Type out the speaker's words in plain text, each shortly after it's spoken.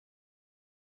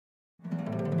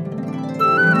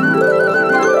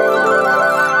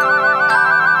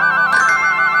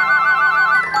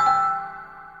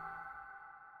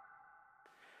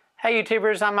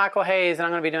YouTubers, I'm Michael Hayes, and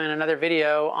I'm going to be doing another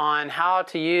video on how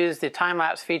to use the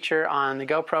time-lapse feature on the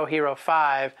GoPro Hero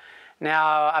 5.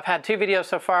 Now, I've had two videos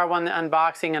so far, one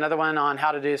unboxing, another one on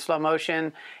how to do slow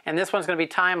motion, and this one's going to be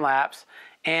time-lapse.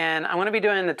 And I'm going to be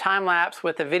doing the time-lapse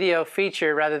with the video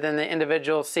feature rather than the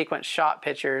individual sequence shot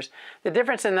pictures. The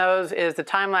difference in those is the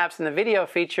time-lapse and the video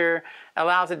feature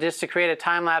allows it just to create a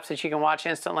time-lapse that you can watch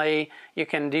instantly. You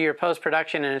can do your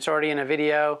post-production and it's already in a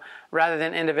video, rather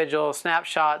than individual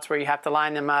snapshots where you have to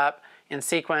line them up in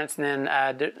sequence and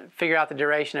then figure out the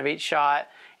duration of each shot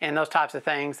and those types of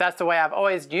things. That's the way I've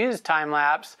always used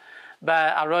time-lapse,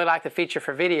 but I really like the feature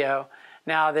for video.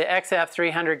 Now, the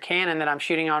XF300 Canon that I'm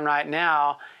shooting on right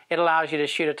now, it allows you to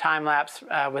shoot a time-lapse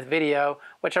with video,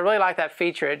 which I really like that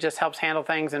feature. It just helps handle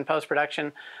things in post-production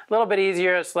a little bit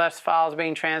easier. It's less files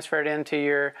being transferred into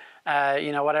your,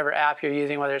 whatever app you're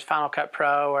using, whether it's Final Cut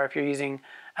Pro or if you're using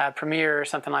Premiere or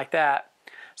something like that.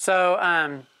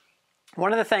 So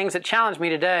one of the things that challenged me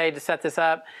today to set this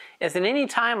up is in any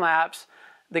time-lapse,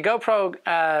 the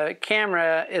GoPro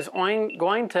camera is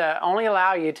going to only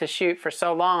allow you to shoot for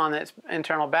so long on its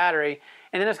internal battery,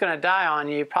 and then it's going to die on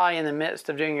you probably in the midst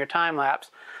of doing your time-lapse.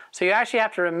 So you actually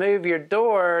have to remove your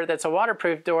door that's a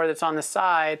waterproof door that's on the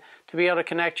side to be able to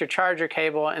connect your charger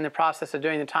cable in the process of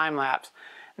doing the time-lapse.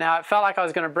 Now, it felt like I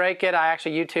was going to break it. I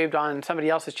actually YouTubed on somebody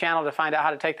else's channel to find out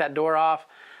how to take that door off.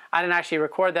 I didn't actually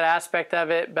record that aspect of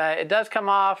it, but it does come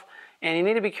off. And you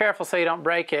need to be careful so you don't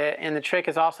break it, and the trick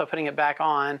is also putting it back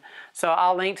on. So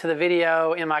I'll link to the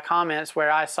video in my comments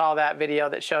where I saw that video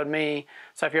that showed me.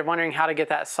 So if you're wondering how to get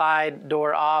that side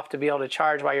door off to be able to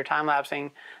charge while you're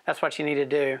time-lapsing, that's what you need to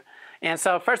do. And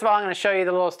so first of all, I'm going to show you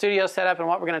the little studio setup and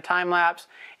what we're going to time-lapse,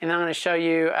 and then I'm going to show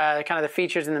you kind of the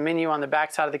features in the menu on the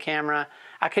back side of the camera.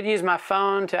 I could use my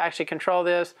phone to actually control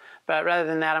this, but rather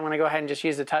than that, I'm going to go ahead and just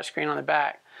use the touchscreen on the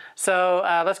back. So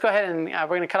let's go ahead and we're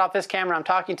going to cut off this camera I'm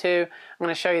talking to. I'm going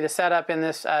to show you the setup in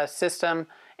this system,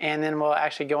 and then we'll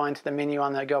actually go into the menu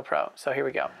on the GoPro. So here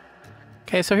we go.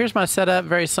 Okay, so here's my setup,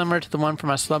 very similar to the one for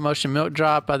my slow motion milk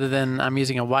drop, other than I'm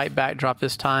using a white backdrop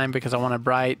this time because I want a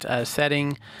bright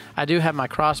setting. I do have my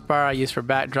crossbar I use for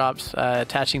backdrops.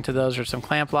 Attaching to those are some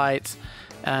clamp lights.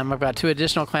 I've got two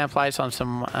additional clamp lights on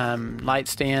some light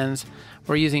stands.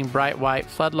 We're using bright white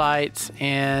floodlights,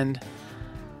 and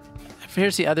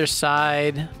here's the other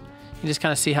side. You just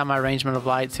kind of see how my arrangement of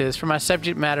lights is. For my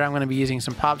subject matter, I'm going to be using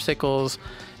some popsicles,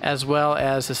 as well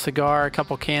as a cigar, a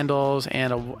couple candles,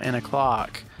 and a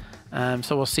clock.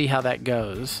 So we'll see how that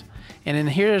goes. And then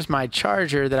here's my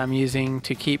charger that I'm using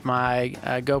to keep my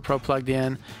GoPro plugged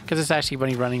in, because it's actually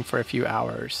going to be running for a few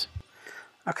hours.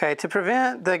 Okay, to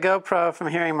prevent the GoPro from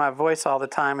hearing my voice all the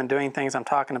time and doing things I'm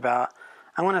talking about,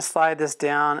 I'm going to slide this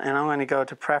down and I'm going to go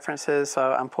to Preferences.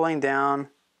 So I'm pulling down,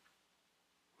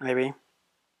 maybe.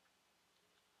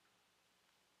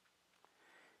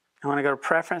 I'm going to go to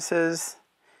Preferences,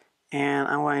 and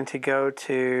I'm going to go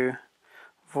to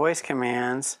Voice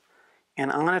Commands,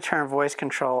 and I'm going to turn Voice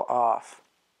Control off.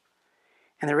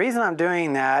 And the reason I'm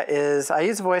doing that is I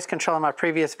used voice control in my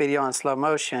previous video on slow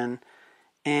motion,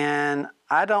 and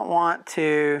I don't want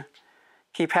to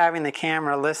keep having the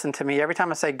camera listen to me. Every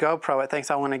time I say GoPro, it thinks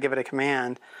I want to give it a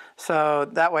command. So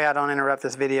that way I don't interrupt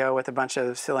this video with a bunch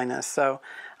of silliness. So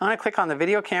I'm going to click on the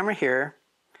video camera here.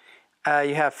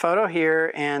 You have photo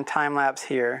here and time-lapse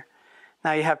here.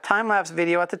 Now you have time-lapse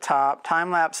video at the top,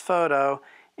 time-lapse photo,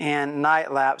 and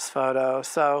night-lapse photo.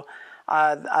 So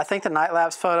I think the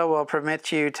night-lapse photo will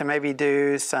permit you to maybe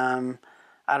do some,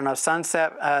 I don't know,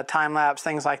 sunset time-lapse,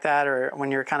 things like that, or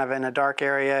when you're kind of in a dark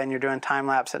area and you're doing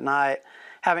time-lapse at night.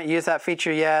 Haven't used that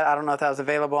feature yet. I don't know if that was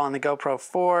available on the GoPro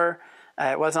 4.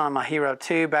 It wasn't on my Hero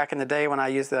 2 back in the day when I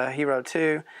used the Hero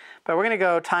 2. But we're going to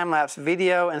go time-lapse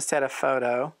video instead of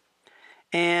photo.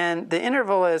 And the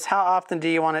interval is how often do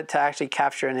you want it to actually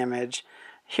capture an image.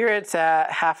 Here it's at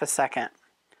half a second.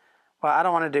 Well, I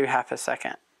don't want to do half a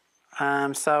second.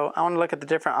 So I want to look at the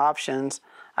different options.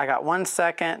 I got 1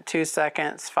 second, 2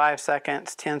 seconds, 5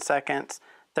 seconds, 10 seconds,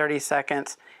 30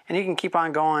 seconds, and you can keep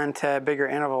on going to bigger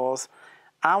intervals.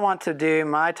 I want to do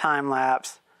my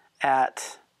time-lapse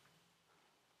at,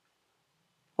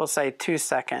 we'll say 2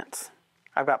 seconds.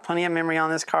 I've got plenty of memory on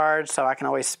this card, so I can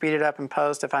always speed it up in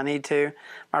post if I need to.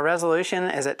 My resolution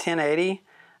is at 1080.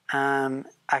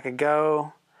 I could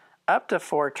go up to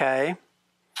 4K.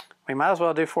 We might as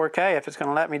well do 4K if it's going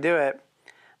to let me do it.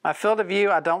 My field of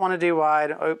view, I don't want to do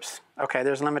wide. Oops. Okay,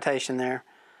 there's a limitation there.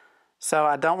 So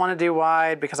I don't want to do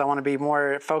wide because I want to be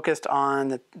more focused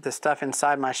on the stuff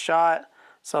inside my shot.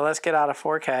 So let's get out of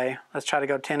 4K. Let's try to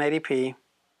go 1080p.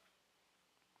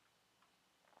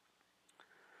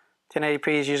 1080p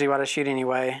is usually what I shoot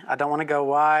anyway. I don't want to go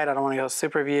wide. I don't want to go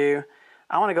super view.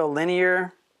 I want to go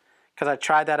linear because I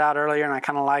tried that out earlier and I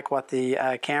kind of like what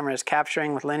the camera is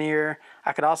capturing with linear.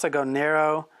 I could also go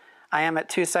narrow. I am at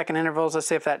 2-second intervals. Let's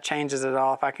see if that changes at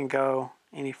all, if I can go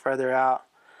any further out.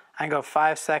 I can go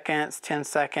 5 seconds, 10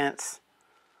 seconds.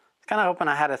 Kind of hoping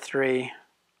I had a 3.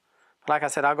 But like I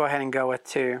said, I'll go ahead and go with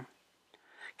 2.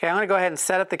 Okay, I'm going to go ahead and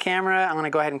set up the camera. I'm going to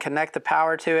go ahead and connect the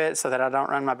power to it so that I don't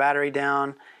run my battery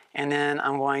down. And then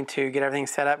I'm going to get everything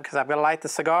set up because I've got to light the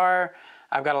cigar,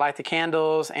 I've got to light the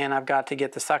candles, and I've got to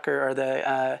get the sucker or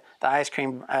the ice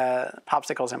cream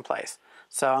popsicles in place.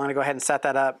 So I'm going to go ahead and set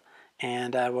that up,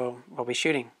 and we'll be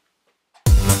shooting.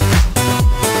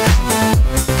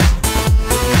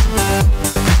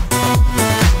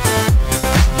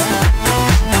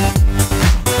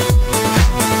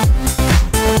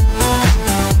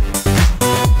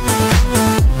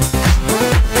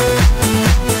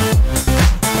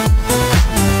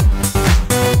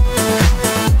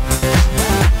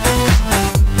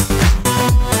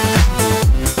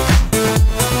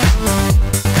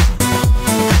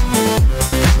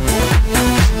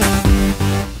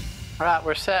 All right,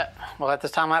 we're set. We'll let this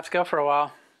time lapse go for a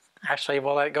while. Actually,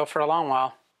 we'll let it go for a long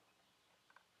while.